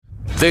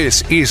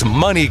This is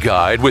Money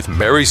Guide with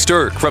Mary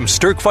Sterk from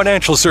Sterk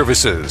Financial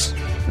Services.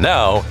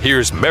 Now,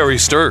 here's Mary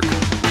Sterk.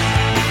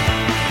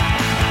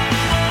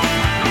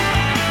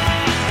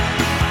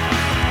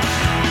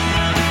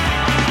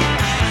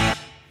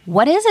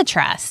 What is a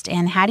trust,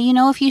 and how do you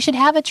know if you should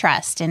have a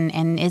trust,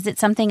 and is it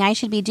something I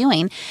should be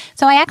doing?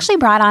 So I actually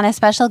brought on a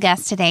special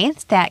guest today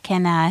that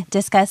can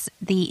discuss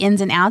the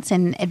ins and outs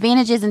and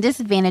advantages and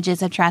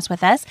disadvantages of trust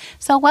with us.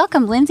 So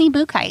welcome, Lindsay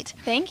Buchheit.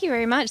 Thank you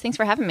very much. Thanks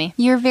for having me.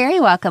 You're very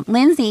welcome.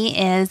 Lindsay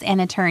is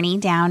an attorney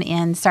down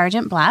in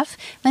Sergeant Bluff.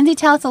 Lindsay,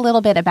 tell us a little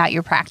bit about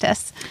your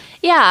practice.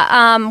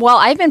 Yeah, well,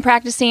 I've been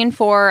practicing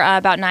for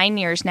about 9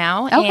 years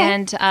now, Okay.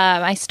 and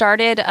I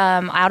started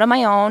out on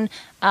my own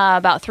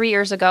about 3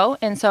 years ago,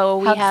 and so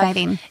we How have.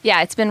 exciting.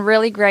 Yeah, it's been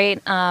really great.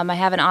 I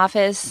have an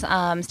office,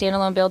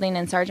 standalone building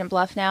in Sergeant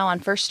Bluff now on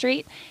First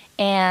Street.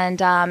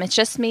 And it's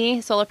just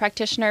me, solo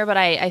practitioner, but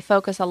I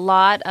focus a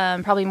lot,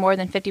 probably more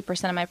than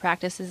 50% of my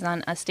practice is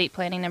on estate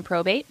planning and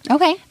probate.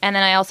 Okay. And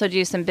then I also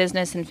do some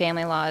business and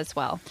family law as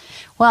well.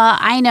 Well,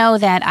 I know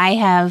that I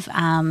have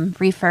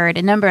referred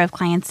a number of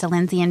clients to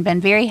Lindsay and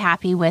been very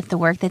happy with the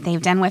work that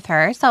they've done with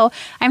her. So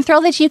I'm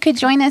thrilled that you could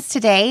join us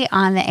today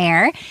on the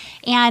air.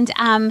 And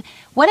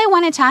what I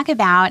want to talk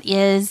about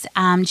is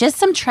just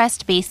some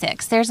trust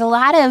basics. There's a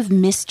lot of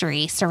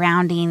mystery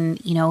surrounding,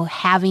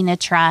 having a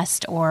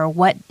trust or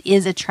what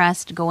is a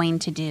trust going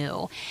to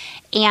do.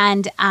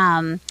 And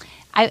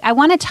I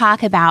want to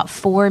talk about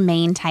 4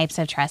 main types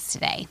of trusts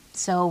today.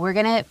 So we're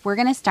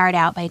gonna start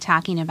out by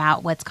talking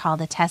about what's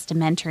called a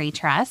testamentary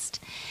trust,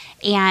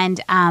 and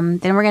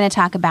then we're going to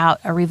talk about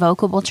a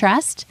revocable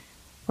trust.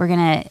 We're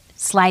going to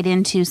slide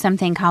into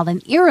something called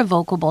an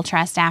irrevocable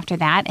trust after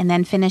that, and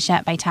then finish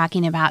up by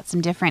talking about some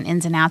different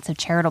ins and outs of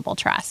charitable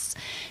trusts.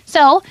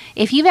 So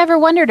if you've ever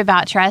wondered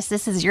about trust,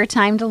 this is your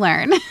time to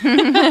learn.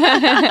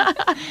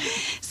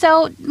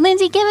 So,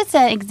 Lindsay, give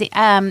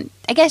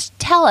us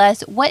tell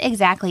us what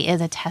exactly is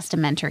a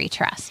testamentary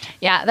trust?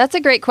 Yeah, that's a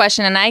great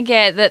question. And I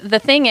get, the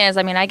thing is,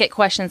 I get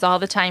questions all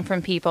the time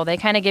from people. They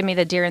kind of give me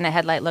the deer in the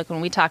headlight look when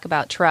we talk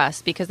about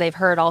trust because they've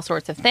heard all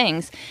sorts of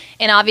things.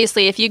 And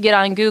obviously, if you get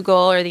on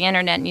Google or the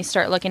internet and you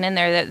start looking in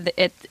there,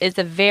 it's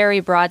a very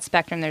broad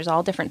spectrum. There's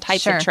all different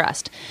types Sure. of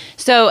trust.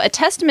 So a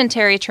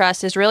testamentary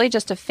trust is really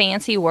just a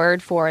fancy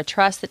word for a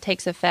trust that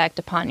takes effect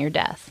upon your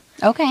death.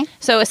 Okay.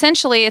 So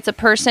essentially, it's a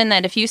person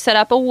that if you set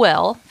up a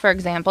will, for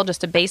example,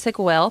 just a basic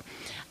will,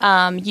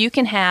 you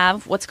can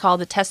have what's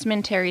called a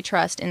testamentary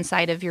trust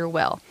inside of your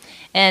will.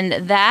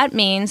 And that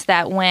means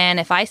that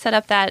if I set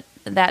up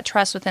that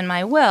trust within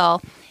my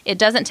will, it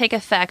doesn't take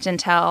effect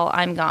until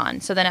I'm gone.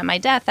 So then at my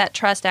death, that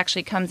trust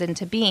actually comes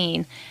into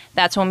being.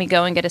 That's when we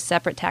go and get a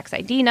separate tax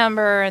ID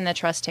number, and the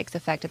trust takes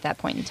effect at that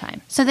point in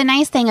time. So the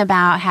nice thing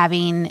about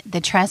having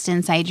the trust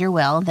inside your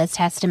will, the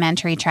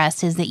testamentary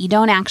trust, is that you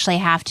don't actually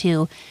have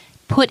to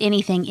put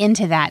anything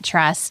into that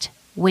trust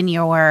when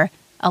you're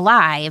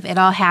alive. It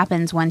all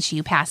happens once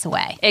you pass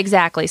away.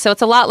 Exactly. So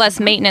it's a lot less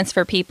maintenance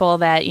for people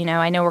that,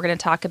 I know we're going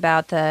to talk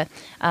about the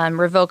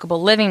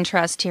revocable living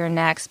trust here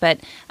next, but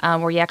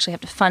where you actually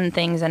have to fund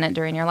things in it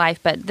during your life.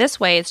 But this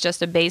way, it's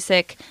just a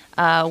basic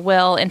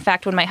will. In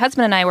fact, when my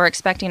husband and I were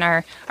expecting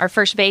our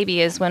first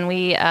baby is when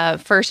we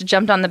first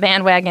jumped on the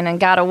bandwagon and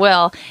got a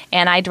will,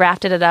 and I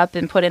drafted it up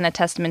and put in a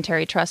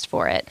testamentary trust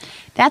for it.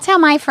 That's how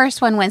my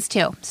first one was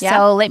too. Yeah.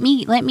 So let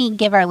me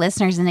give our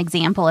listeners an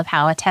example of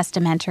how a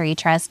testamentary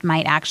trust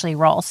might actually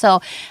roll.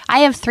 So I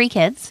have 3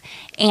 kids,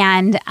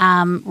 and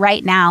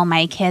right now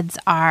my kids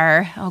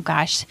are,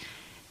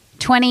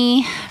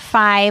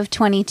 25,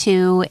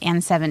 22,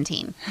 and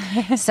 17.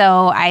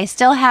 So I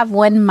still have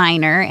 1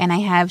 minor and I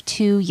have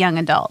 2 young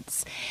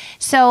adults.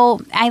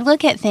 So I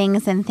look at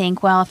things and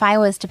think, well, if I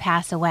was to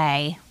pass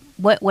away,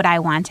 what would I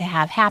want to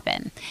have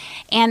happen?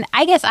 And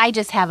I guess I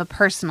just have a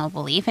personal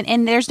belief,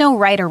 and there's no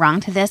right or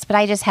wrong to this, but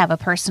I just have a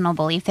personal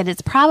belief that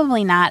it's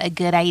probably not a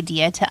good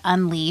idea to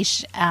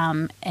unleash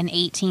an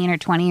 18 or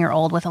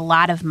 20-year-old with a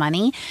lot of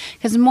money,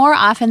 because more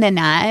often than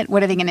not,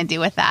 what are they going to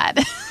do with that?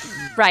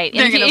 Right.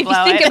 They're And if gonna you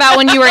blow think it. about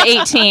when you were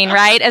 18,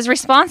 right? As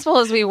responsible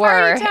as we were,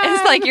 Every time.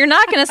 it's like you're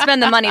not going to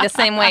spend the money the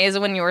same way as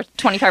when you were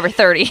 25 or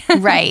 30.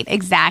 Right,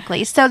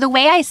 exactly. So the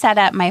way I set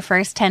up my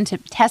first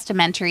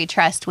testamentary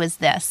trust was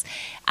this.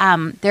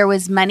 There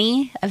was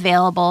money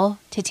available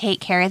to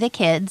take care of the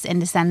kids and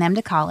to send them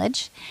to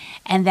college.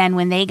 And then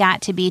when they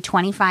got to be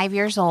 25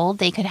 years old,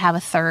 they could have a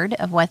third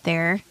of what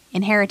their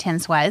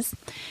inheritance was.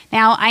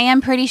 Now, I am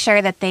pretty sure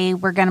that they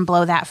were going to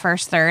blow that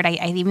first third. I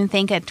even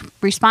think a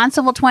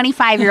responsible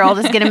 25-year-old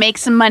is going to make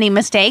some money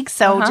mistakes.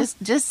 So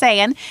just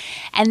saying.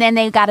 And then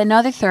they got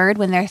another third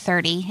when they're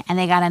 30, and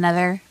they got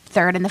another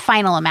third and the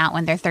final amount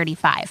when they're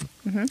 35.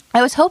 Mm-hmm.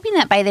 I was hoping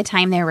that by the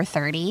time they were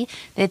 30,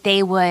 that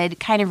they would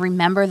kind of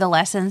remember the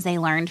lessons they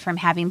learned from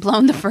having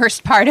blown the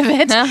first part of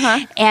it.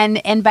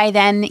 And by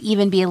then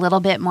even be a little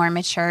bit more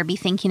mature, be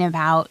thinking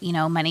about,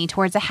 money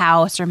towards a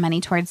house or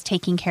money towards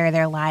taking care of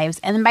their lives.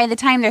 And then by the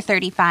time they're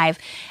 35,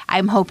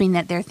 I'm hoping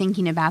that they're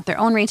thinking about their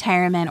own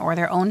retirement or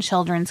their own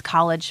children's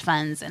college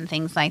funds and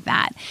things like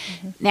that.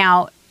 Mm-hmm.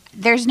 Now,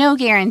 there's no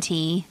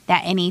guarantee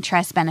that any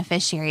trust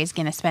beneficiary is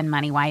going to spend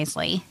money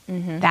wisely.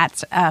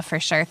 That's a for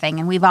sure thing.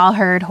 And we've all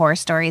heard horror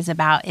stories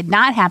about it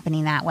not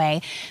happening that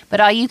way. But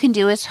all you can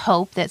do is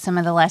hope that some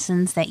of the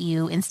lessons that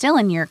you instill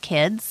in your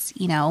kids,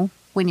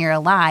 when you're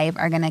alive,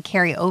 are going to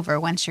carry over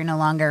once you're no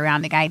longer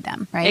around to guide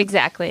them, right?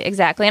 Exactly.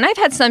 And I've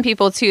had some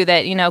people too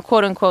that,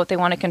 quote unquote, they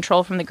want to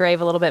control from the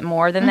grave a little bit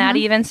more than that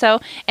even. So,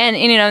 and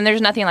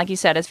there's nothing, like you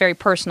said, it's very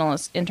personal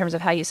in terms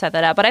of how you set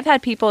that up. But I've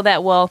had people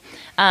that will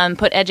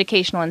put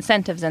educational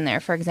incentives in there,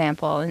 for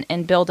example,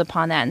 and build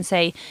upon that and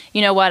say,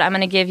 you know what, I'm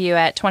going to give you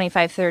at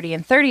 25, 30,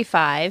 and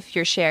 35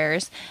 your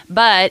shares.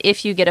 But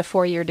if you get a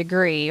 4-year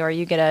degree or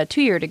you get a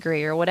 2-year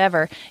degree or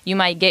whatever, you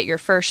might get your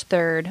first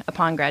third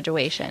upon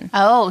graduation.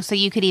 Oh, so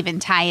you could even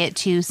tie it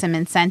to some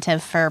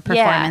incentive for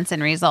performance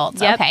and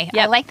results. Yep. Okay.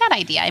 I like that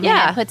idea. I mean,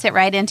 it puts it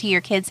right into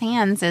your kids'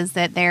 hands, is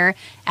that their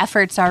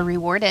efforts are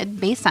rewarded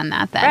based on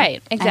that then.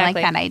 Right.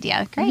 Exactly. I like that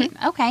idea. Great.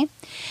 Okay.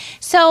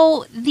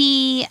 So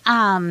the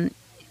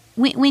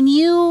when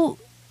you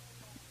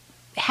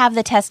have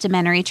the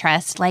testamentary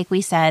trust, like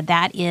we said,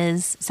 that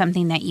is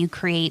something that you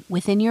create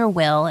within your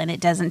will, and it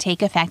doesn't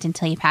take effect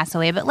until you pass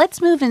away. But let's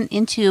move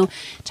into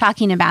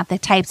talking about the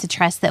types of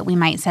trust that we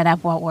might set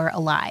up while we're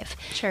alive.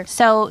 Sure.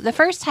 So the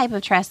first type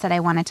of trust that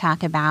I want to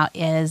talk about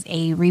is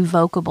a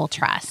revocable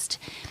trust.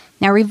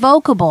 Now,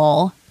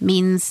 revocable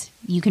means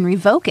you can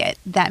revoke it.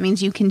 That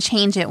means you can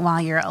change it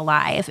while you're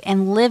alive.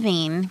 And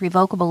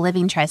revocable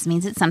living trust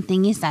means it's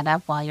something you set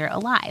up while you're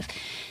alive.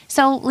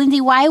 So, Lindsay,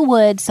 why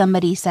would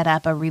somebody set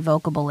up a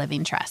revocable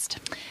living trust?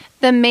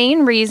 The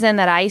main reason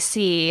that I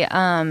see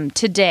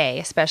today,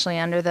 especially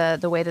under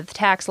the way that the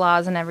tax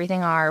laws and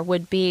everything are,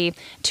 would be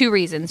 2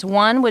 reasons.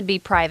 One would be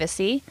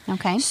privacy.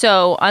 Okay.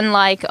 So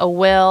unlike a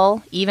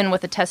will, even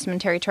with a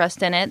testamentary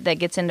trust in it that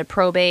gets into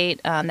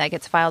probate, that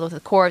gets filed with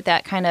the court,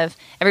 that kind of,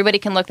 everybody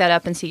can look that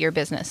up and see your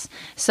business.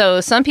 So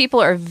some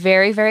people are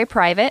very, very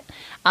private.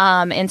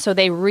 And so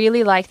they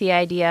really like the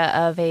idea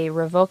of a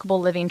revocable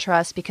living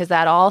trust because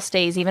that all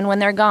stays, even when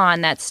they're gone,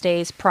 that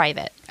stays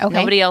private. Okay.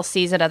 Nobody else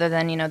sees it other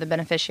than, the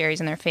beneficiaries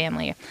and their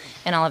family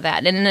and all of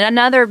that. And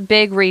another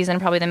big reason,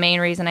 probably the main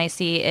reason I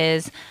see,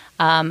 is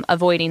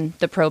avoiding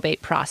the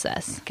probate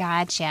process.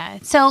 Gotcha.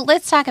 So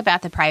let's talk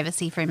about the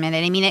privacy for a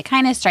minute. I mean, it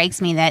kind of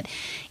strikes me that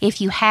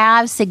if you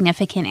have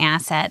significant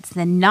assets,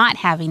 then not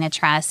having a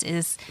trust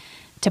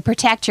to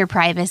protect your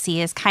privacy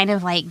is kind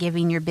of like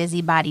giving your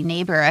busybody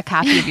neighbor a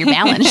copy of your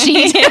balance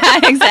sheet. Yeah,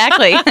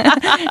 exactly.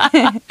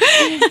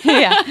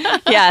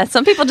 Yeah.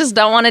 Some people just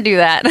don't want to do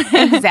that.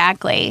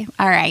 Exactly.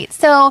 All right.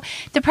 So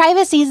the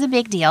privacy is a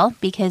big deal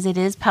because it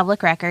is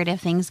public record if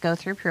things go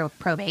through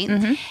probate.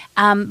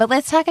 But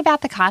let's talk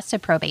about the cost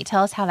of probate.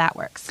 Tell us how that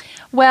works.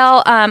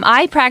 Well,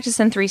 I practice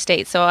in 3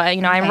 states. So,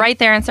 I'm right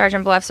there in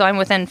Sergeant Bluff. So I'm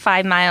within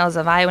 5 miles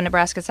of Iowa,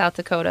 Nebraska, South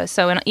Dakota.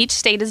 So each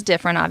state is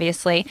different,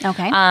 obviously.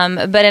 Okay.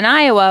 But in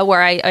Iowa,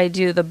 where I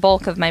do the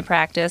bulk of my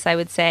practice, I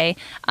would say,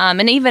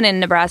 and even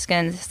in Nebraska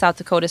and South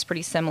Dakota is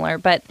pretty similar,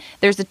 but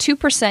there's a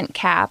 2%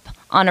 cap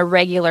on a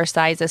regular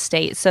size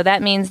estate. So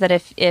that means that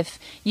if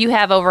you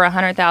have over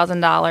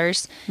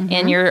 $100,000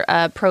 in your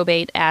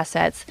probate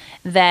assets,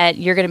 that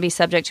you're going to be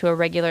subject to a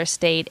regular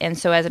estate. And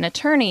so as an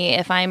attorney,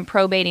 if I'm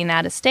probating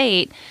that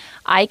estate,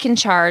 I can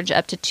charge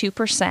up to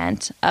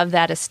 2% of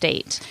that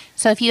estate.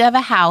 So if you have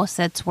a house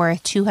that's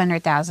worth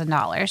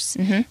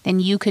 $200,000, then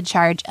you could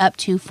charge up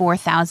to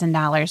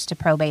 $4,000 to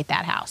probate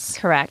that house.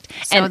 Correct.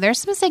 So there's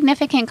some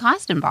significant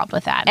cost involved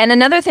with that. And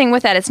another thing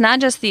with that, it's not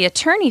just the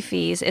attorney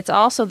fees, it's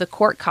also the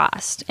court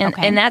cost.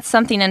 And that's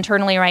something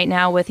internally right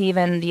now with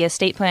even the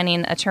estate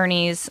planning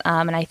attorneys,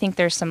 and I think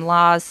there's some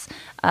laws,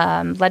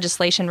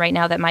 legislation right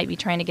now that might be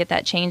trying to get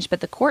that changed, but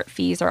the court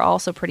fees are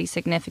also pretty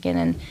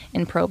significant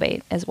in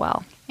probate as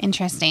well.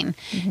 Interesting.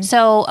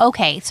 So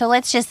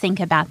let's just think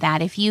about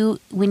that.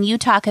 When you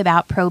talk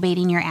about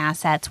probating your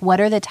assets, what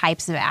are the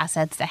types of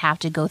assets that have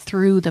to go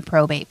through the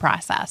probate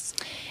process?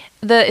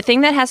 The thing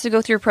that has to go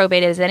through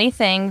probate is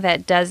anything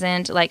that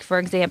doesn't, like, for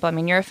example,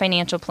 you're a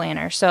financial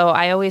planner. So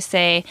I always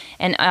say,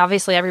 and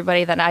obviously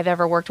everybody that I've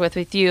ever worked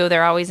with you,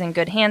 they're always in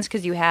good hands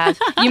because you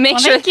make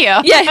sure. Thank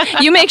you.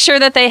 Yeah, you make sure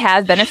that they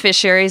have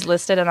beneficiaries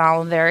listed in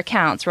all of their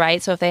accounts,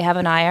 right? So if they have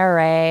an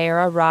IRA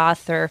or a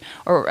Roth or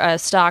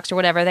stocks or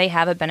whatever, they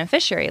have a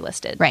beneficiary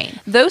listed. Right.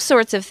 Those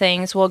sorts of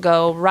things will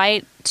go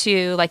right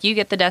to, like, you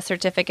get the death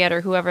certificate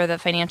or whoever the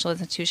financial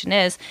institution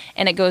is,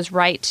 and it goes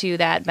right to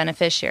that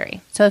beneficiary.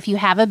 So if you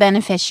have a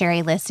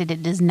beneficiary listed,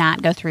 it does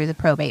not go through the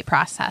probate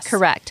process.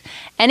 Correct.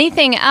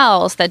 Anything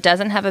else that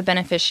doesn't have a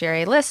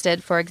beneficiary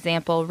listed, for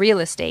example, real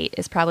estate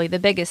is probably the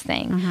biggest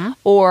thing.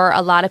 Or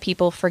a lot of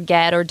people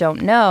forget or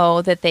don't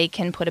know that they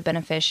can put a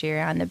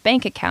beneficiary on the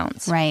bank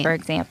accounts, right, for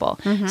example.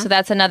 So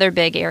that's another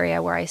big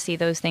area where I see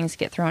those things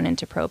get thrown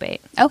into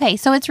probate. Okay,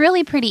 so it's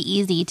really pretty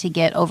easy to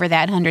get over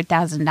that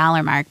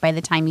 $100,000 mark by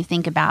the time you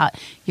think about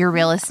your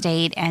real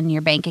estate and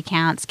your bank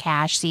accounts,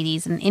 cash,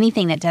 CDs, and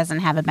anything that doesn't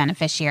have a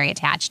beneficiary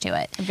attached to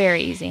it.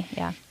 Very easy,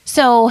 yeah.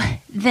 So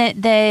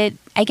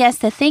I guess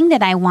the thing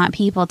that I want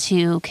people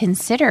to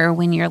consider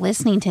when you're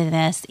listening to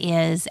this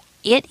is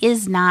it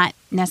is not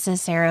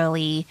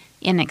necessarily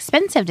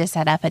inexpensive to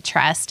set up a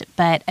trust,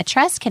 but a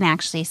trust can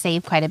actually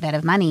save quite a bit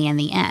of money in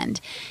the end.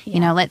 Yeah. You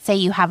know, let's say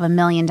you have $1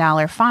 million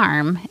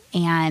farm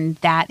and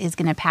that is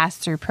going to pass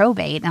through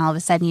probate, and all of a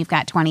sudden you've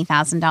got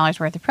 $20,000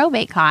 worth of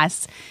probate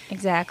costs.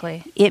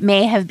 Exactly. It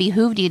may have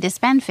behooved you to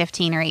spend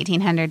 $1,500 or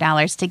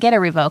 $1,800 to get a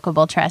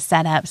revocable trust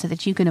set up so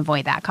that you can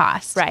avoid that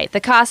cost. Right. The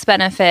cost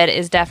benefit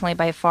is definitely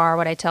by far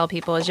what I tell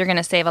people is you're going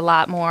to save a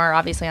lot more,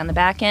 obviously, on the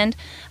back end.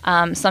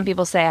 Some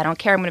people say, I don't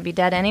care, I'm going to be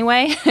dead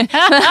anyway.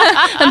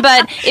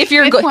 But if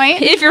your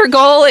if your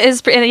goal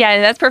is, yeah,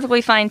 that's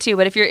perfectly fine too.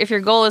 But if your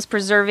goal is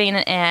preserving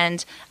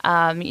and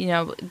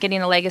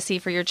getting a legacy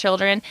for your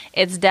children,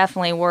 it's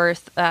definitely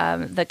worth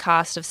the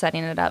cost of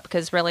setting it up,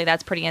 because really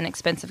that's pretty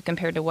inexpensive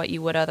compared to what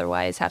you would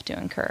otherwise have to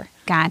incur.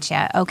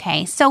 Gotcha.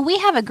 Okay. So we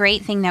have a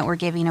great thing that we're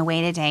giving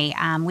away today.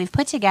 We've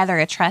put together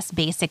a Trust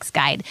Basics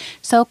Guide.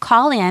 So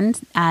call in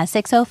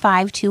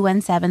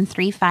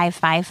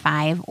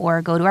 605-217-3555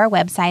 or go to our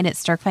website at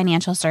Sterk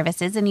Financial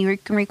Services and you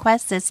can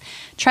request this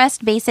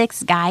Trust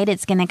Basics Guide.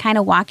 It's going to kind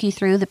of walk you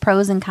through the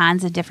pros and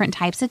cons of different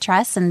types of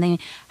trusts and the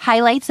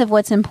highlights of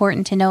what's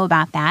important to know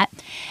about that.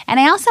 And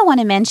I also want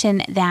to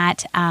mention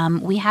that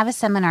we have a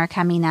seminar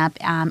coming up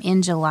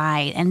in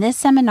July, and this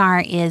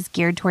seminar is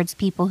geared towards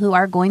people who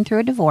are going through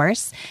a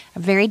divorce, a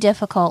very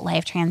difficult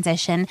life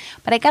transition.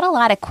 But I got a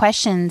lot of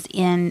questions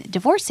in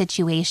divorce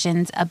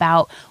situations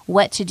about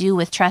what to do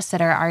with trusts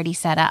that are already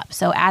set up.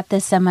 So at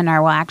this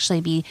seminar, we'll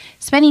actually be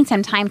spending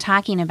some time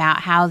talking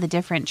about how the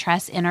different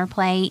trusts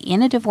interplay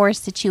in a divorce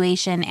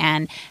situation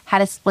and how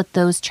to split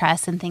those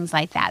trusts and things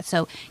like that.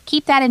 So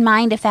keep that in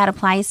mind if that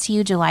applies to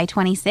you, July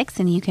 26th,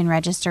 and you can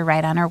register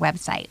right on our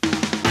website.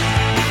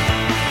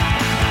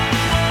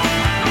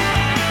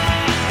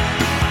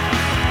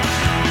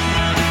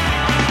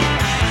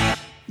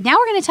 Now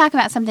we're going to talk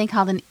about something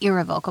called an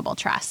irrevocable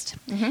trust.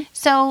 Mm-hmm.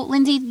 So,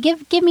 Lindsay,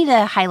 give me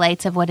the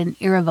highlights of what an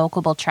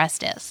irrevocable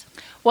trust is.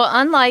 Well,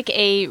 unlike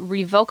a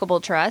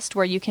revocable trust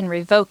where you can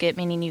revoke it,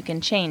 meaning you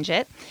can change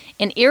it,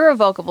 an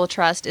irrevocable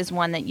trust is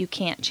one that you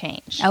can't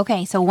change.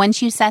 Okay, so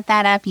once you set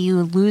that up,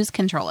 you lose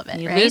control of it,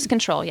 You right? lose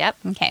control, yep.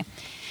 Okay.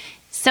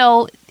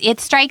 So it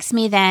strikes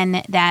me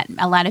then that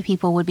a lot of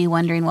people would be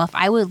wondering, well, if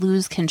I would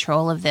lose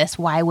control of this,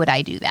 why would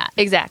I do that?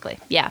 Exactly,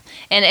 yeah.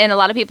 And a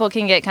lot of people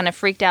can get kind of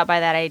freaked out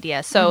by that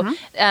idea. So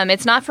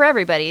it's not for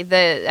everybody.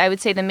 I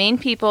would say the main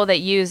people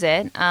that use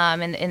it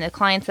and the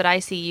clients that I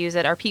see use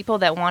it are people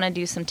that want to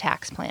do some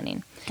tax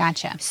planning.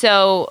 Gotcha.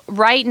 So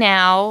right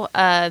now,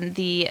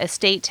 the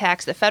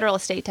federal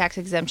estate tax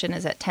exemption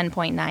is at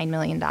 $10.9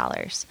 million.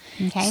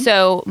 Okay.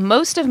 So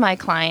most of my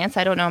clients,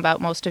 I don't know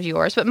about most of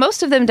yours, but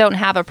most of them don't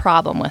have a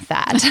problem with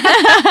that.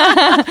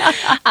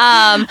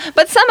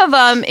 But some of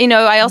them,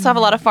 I also have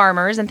a lot of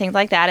farmers and things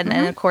like that. And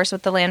then, of course,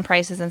 with the land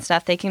prices and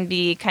stuff, they can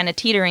be kind of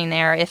teetering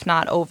there, if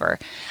not over.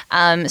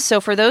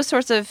 So for those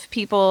sorts of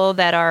people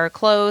that are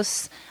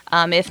close,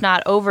 if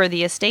not over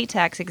the estate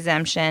tax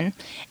exemption.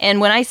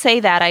 And when I say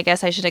that, I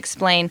guess I should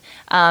explain.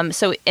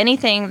 So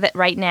anything that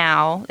right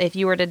now, if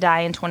you were to die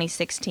in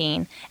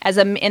 2016,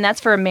 and that's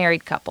for a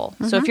married couple.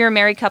 So if you're a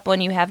married couple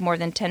and you have more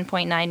than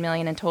 $10.9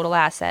 million in total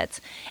assets,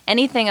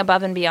 anything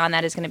above and beyond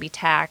that is going to be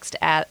taxed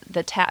at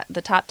the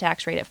top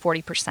tax rate at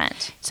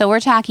 40%. So we're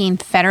talking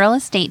federal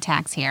estate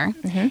tax here,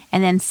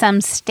 and then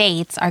some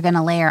states are going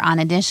to layer on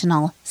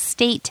additional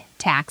state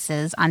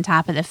taxes on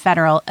top of the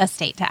federal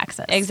estate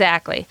taxes.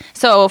 Exactly.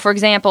 So, for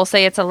example,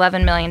 say it's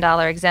 $11 million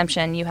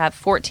exemption, you have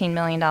 $14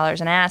 million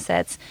in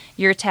assets,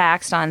 you're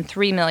taxed on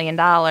 $3 million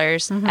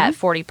at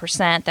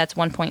 40%. That's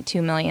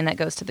 $1.2 million that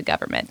goes to the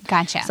government.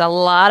 Gotcha. So a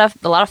lot of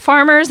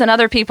farmers and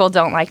other people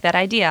don't like that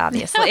idea,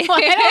 obviously. Well,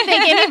 I don't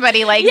think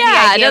anybody likes the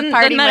idea of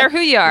parting doesn't matter with who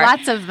you are.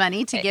 lots of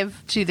money to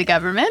give to the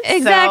government.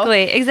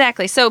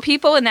 Exactly. So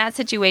people in that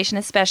situation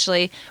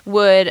especially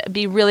would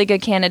be really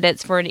good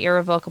candidates for an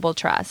irrevocable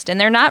trust. And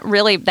they're not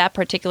really that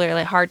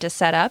particularly hard to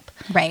set up.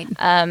 Right.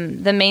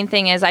 The main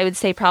thing is, I would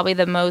say probably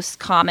the most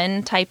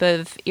common type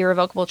of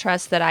irrevocable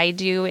trust that I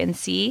do and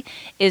see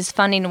is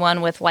funding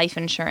one with life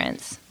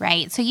insurance.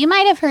 Right. So you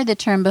might have heard the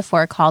term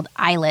before called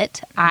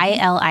ILIT,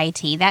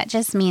 I-L-I-T. That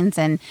just means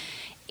an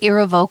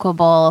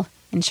irrevocable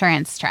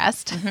insurance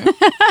trust,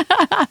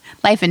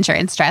 life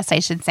insurance trust, I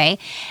should say.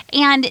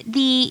 And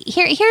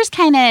here's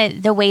kind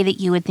of the way that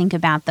you would think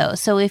about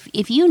those. So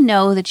if you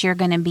know that you're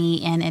going to be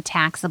in a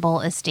taxable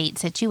estate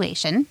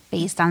situation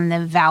based on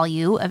the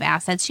value of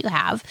assets you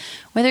have,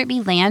 whether it be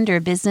land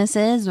or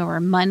businesses or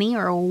money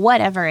or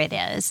whatever it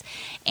is,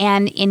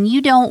 and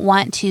you don't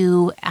want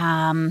to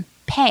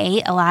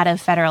pay a lot of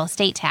federal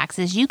estate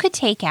taxes, you could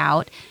take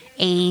out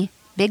a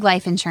big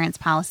life insurance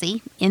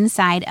policy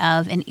inside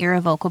of an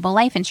irrevocable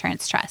life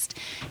insurance trust.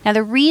 Now,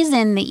 the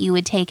reason that you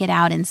would take it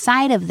out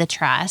inside of the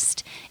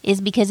trust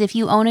is because if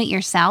you own it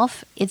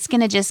yourself, it's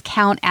going to just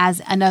count as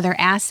another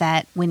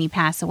asset when you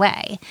pass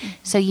away.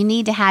 So you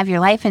need to have your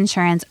life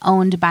insurance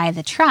owned by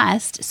the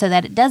trust so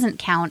that it doesn't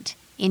count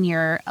in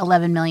your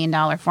 $11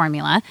 million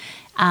formula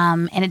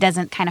and it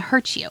doesn't kind of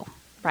hurt you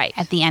Right.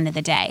 at the end of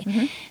the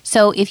day.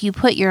 So if you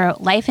put your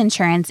life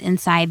insurance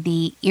inside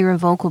the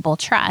irrevocable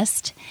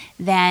trust,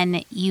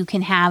 then you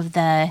can have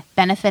the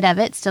benefit of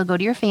it still go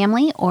to your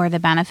family, or the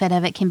benefit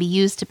of it can be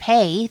used to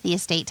pay the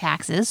estate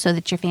taxes so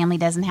that your family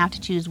doesn't have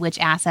to choose which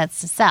assets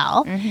to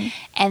sell.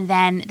 And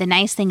then the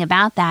nice thing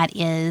about that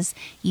is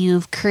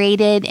you've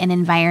created an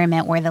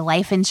environment where the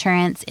life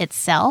insurance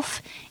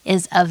itself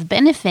is of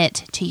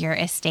benefit to your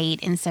estate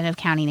instead of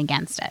counting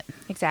against it.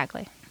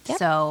 Exactly. Yep.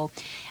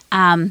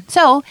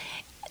 So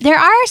there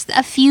are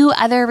a few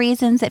other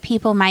reasons that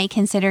people might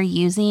consider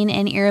using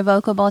an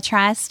irrevocable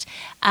trust,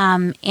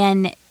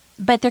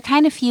 but they're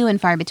kind of few and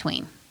far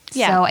between.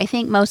 Yeah. So I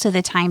think most of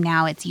the time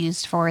now it's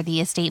used for the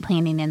estate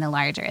planning in the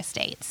larger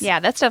estates. Yeah,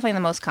 that's definitely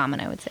the most common,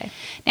 I would say.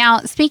 Now,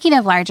 speaking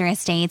of larger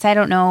estates, I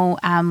don't know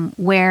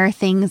where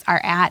things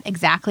are at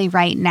exactly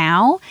right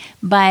now,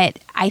 but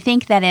I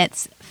think that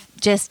it's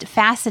just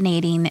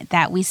fascinating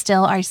that we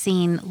still are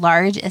seeing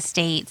large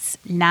estates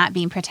not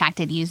being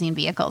protected using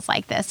vehicles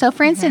like this. So,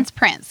 for instance,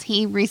 Prince,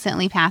 he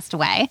recently passed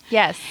away.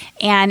 Yes.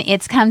 And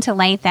it's come to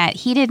light that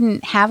he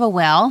didn't have a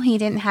will, he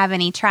didn't have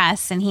any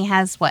trusts, and he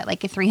has,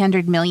 like a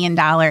 $300 million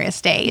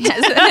estate.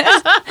 Isn't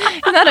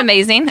that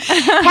amazing?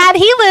 Had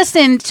he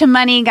listened to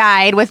Money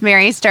Guide with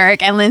Mary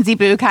Sterk and Lindsay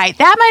Buchheit,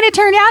 that might have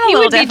turned out a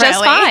little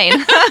differently. He would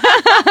be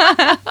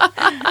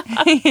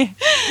just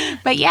fine.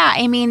 But yeah,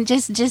 I mean,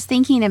 just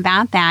thinking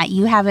about that,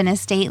 you have an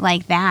estate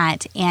like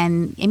that,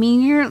 and I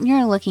mean,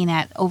 you're looking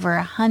at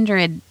over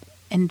 $150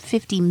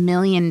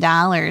 million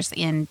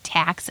in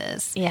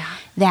taxes. Yeah.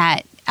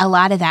 That a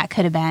lot of that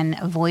could have been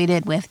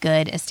avoided with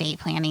good estate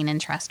planning and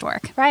trust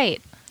work.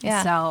 Right.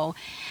 Yeah. So,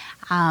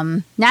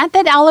 not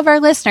that all of our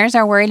listeners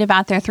are worried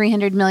about their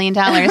 $300 million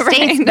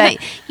estates, Right. but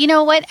you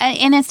know what?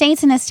 An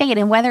estate's an estate,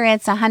 and whether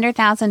it's a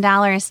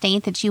 $100,000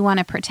 estate that you want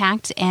to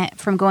protect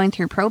from going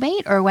through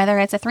probate, or whether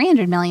it's a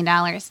 $300 million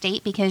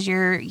estate because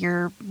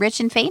you're rich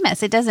and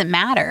famous, it doesn't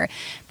matter.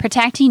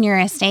 Protecting your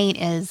estate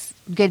is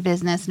good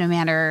business no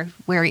matter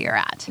where you're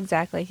at.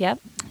 Exactly. Yep.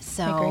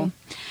 So, I agree.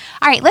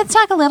 all right, let's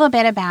talk a little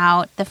bit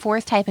about the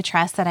fourth type of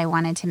trust that I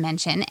wanted to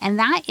mention, and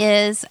that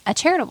is a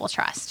charitable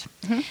trust.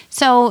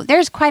 So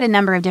there's quite a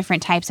number of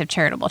different types of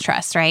charitable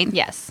trusts, right?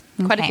 Yes.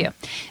 Quite a few.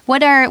 What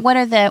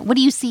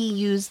do you see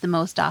used the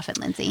most often,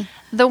 Lindsay?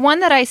 The one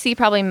that I see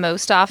probably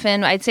most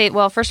often, I'd say,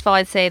 well, first of all,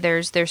 I'd say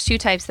there's two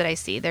types that I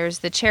see. There's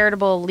the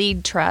charitable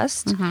lead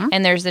trust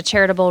and there's the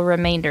charitable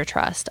remainder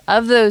trust.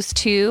 Of those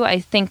two, I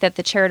think that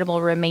the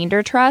charitable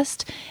remainder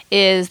trust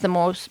is the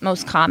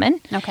most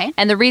common. Okay.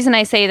 And the reason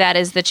I say that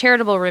is the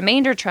charitable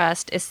remainder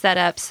trust is set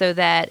up so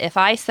that if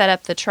I set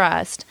up the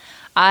trust,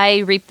 I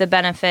reap the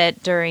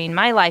benefit during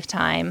my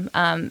lifetime,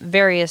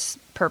 various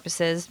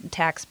purposes,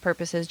 tax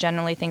purposes,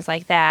 generally things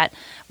like that,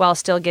 while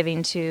still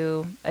giving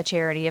to a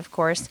charity, of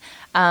course.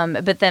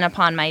 But then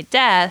upon my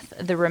death,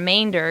 the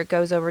remainder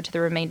goes over to the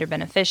remainder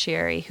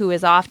beneficiary, who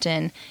is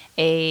often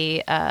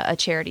a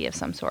charity of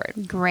some sort.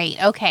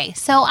 Great. Okay.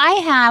 So I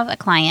have a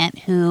client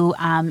who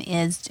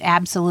is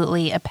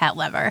absolutely a pet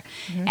lover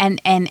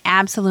and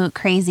absolute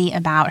crazy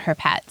about her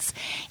pets.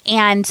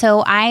 And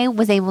so I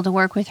was able to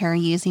work with her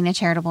using a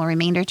charitable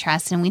remainder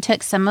trust, and we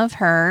took some of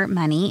her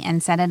money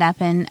and set it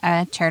up in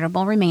a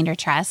charitable remainder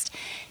trust.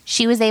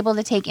 She was able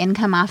to take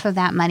income off of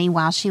that money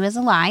while she was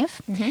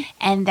alive.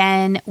 And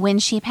then when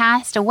she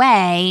passed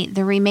away,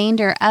 the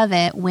remainder of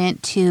it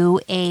went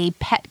to a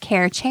pet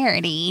care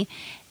charity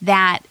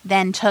that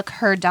then took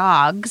her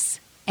dogs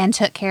and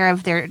took care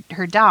of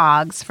her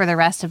dogs for the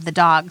rest of the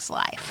dog's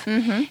life.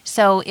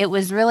 So it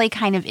was really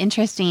kind of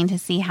interesting to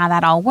see how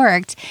that all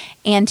worked,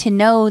 and to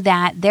know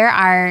that there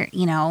are,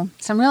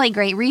 some really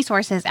great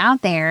resources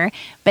out there,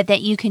 but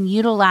that you can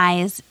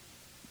utilize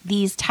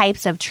these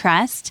types of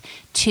trust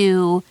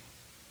to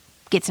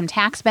get some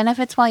tax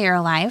benefits while you're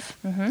alive.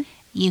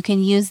 You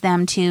can use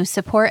them to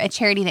support a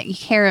charity that you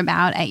care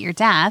about at your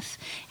death.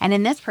 And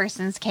in this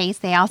person's case,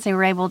 they also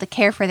were able to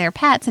care for their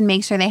pets and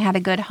make sure they had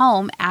a good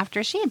home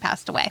after she had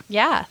passed away.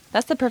 Yeah,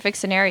 that's the perfect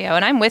scenario.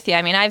 And I'm with you.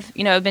 I mean, I've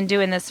been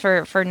doing this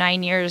for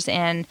 9 years,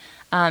 and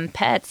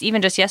pets.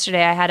 Even just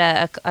yesterday, I had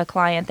a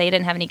client. They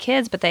didn't have any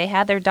kids, but they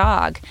had their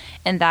dog,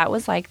 and that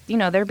was like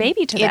their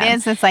baby to them. It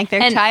is. It's like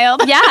their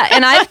child. Yeah,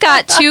 and I've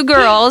got 2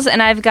 girls,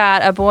 and I've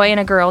got a boy and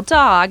a girl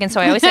dog, and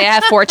so I always say I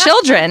have 4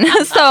 children.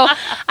 So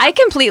I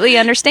completely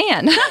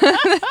understand.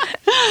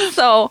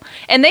 So,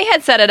 and they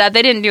had set it up.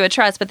 They didn't do a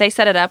trust, but they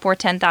set it up where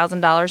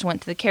 $10,000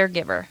 went to the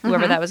caregiver,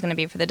 whoever that was going to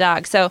be for the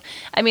dog. So,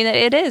 I mean,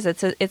 it is.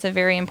 It's a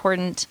very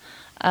important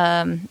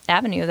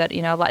avenue that,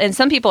 and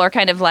some people are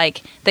kind of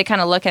like, they kind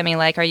of look at me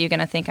like, are you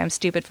going to think I'm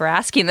stupid for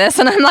asking this?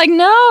 And I'm like,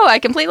 no, I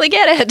completely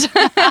get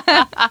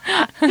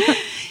it.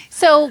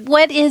 So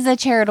what is a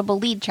charitable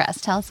lead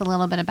trust? Tell us a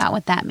little bit about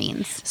what that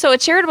means. So a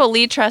charitable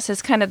lead trust is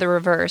kind of the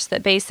reverse,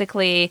 that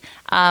basically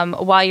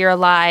while you're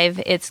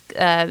alive, it's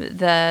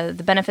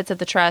the benefits of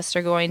the trust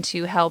are going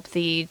to help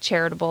the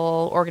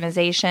charitable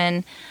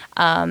organization.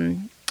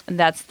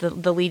 That's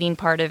the leading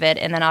part of it.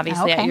 And then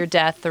obviously at your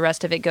death, the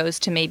rest of it goes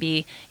to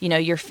maybe,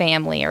 your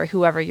family or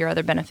whoever your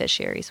other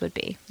beneficiaries would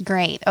be.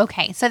 Great.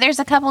 Okay. So there's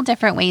a couple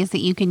different ways that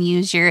you can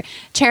use your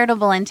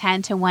charitable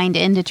intent to wind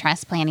into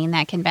trust planning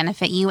that can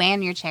benefit you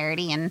and your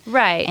charity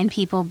and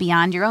people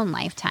beyond your own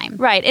lifetime.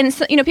 Right. And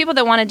so, people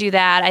that want to do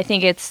that, I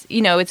think it's,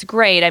 it's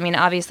great. I mean,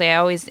 obviously I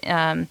always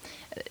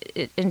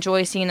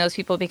enjoy seeing those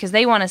people because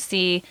they want to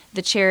see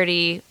the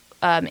charity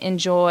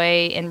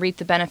enjoy and reap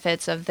the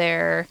benefits of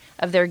their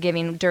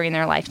giving during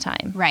their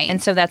lifetime. Right.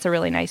 And so that's a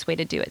really nice way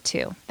to do it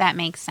too. That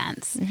makes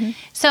sense. Mm-hmm.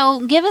 So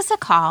give us a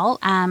call.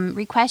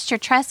 Request your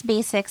Trust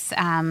Basics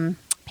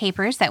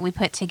papers that we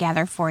put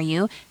together for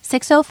you.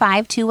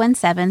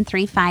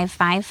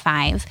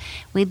 605-217-3555.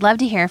 We'd love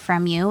to hear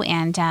from you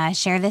and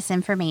share this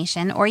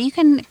information. Or you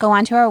can go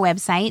onto our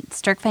website,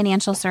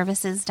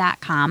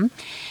 sterkfinancialservices.com.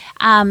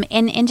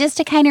 And just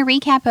to kind of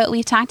recap what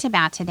we've talked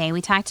about today,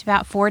 we talked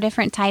about 4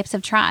 different types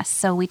of trusts.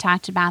 So we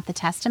talked about the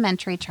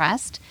testamentary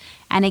trust.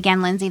 And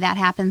again, Lindsay, that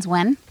happens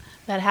when?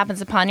 That happens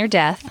upon your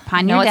death.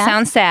 Upon your death. It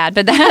sounds sad,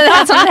 but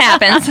that's when it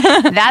happens.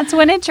 That's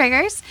when it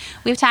triggers.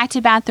 We've talked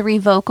about the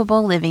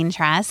revocable living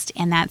trust,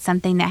 and that's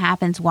something that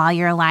happens while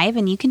you're alive,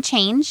 and you can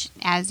change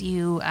as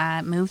you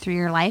move through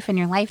your life and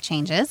your life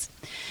changes.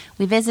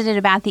 We visited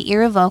about the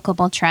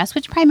irrevocable trust,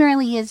 which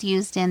primarily is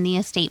used in the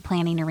estate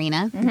planning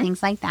arena and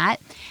things like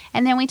that.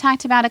 And then we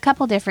talked about a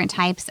couple different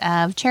types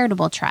of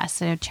charitable trusts,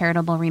 so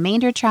charitable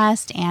remainder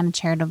trust and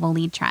charitable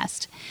lead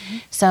trust.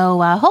 So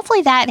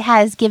hopefully that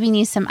has given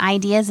you some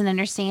ideas and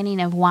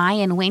understanding of why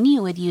and when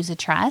you would use a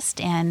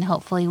trust. And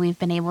hopefully we've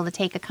been able to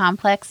take a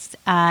complex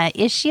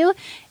issue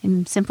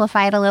and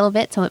simplify it a little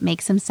bit so it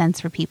makes some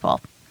sense for people.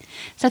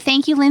 So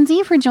thank you,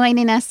 Lindsay, for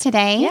joining us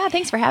today. Yeah,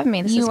 thanks for having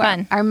me. This is fun.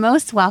 You are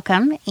most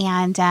welcome.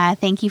 And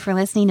thank you for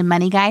listening to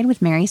Money Guide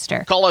with Mary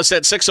Sterk. Call us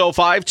at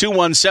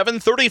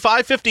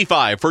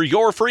 605-217-3555 for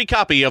your free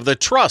copy of the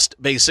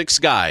Trust Basics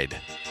Guide.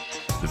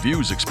 The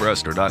views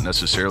expressed are not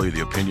necessarily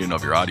the opinion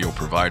of your audio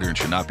provider and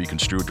should not be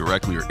construed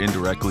directly or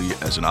indirectly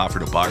as an offer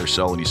to buy or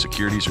sell any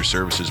securities or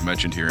services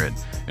mentioned herein.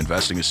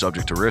 Investing is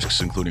subject to risks,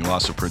 including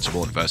loss of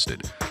principal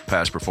invested.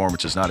 Past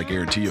performance is not a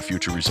guarantee of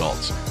future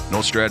results.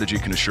 No strategy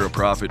can assure a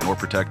profit nor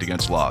protect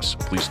against loss.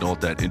 Please note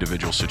that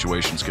individual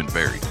situations can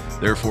vary.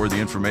 Therefore, the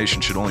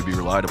information should only be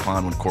relied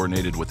upon when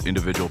coordinated with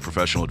individual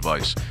professional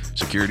advice.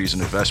 Securities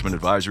and investment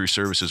advisory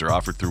services are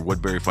offered through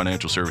Woodbury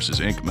Financial Services,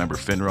 Inc., member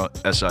FINRA,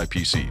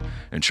 SIPC.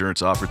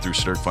 Insurance offered through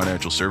Sterk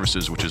Financial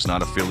Services, which is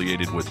not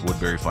affiliated with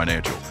Woodbury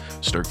Financial.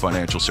 Sterk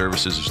Financial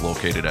Services is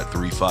located at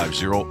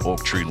 350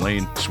 Oak Tree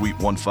Lane, Suite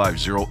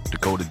 150,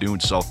 Dakota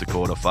Dunes, South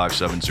Dakota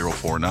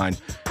 57049,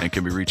 and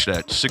can be reached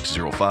at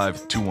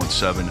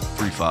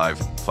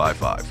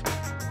 605-217-3555.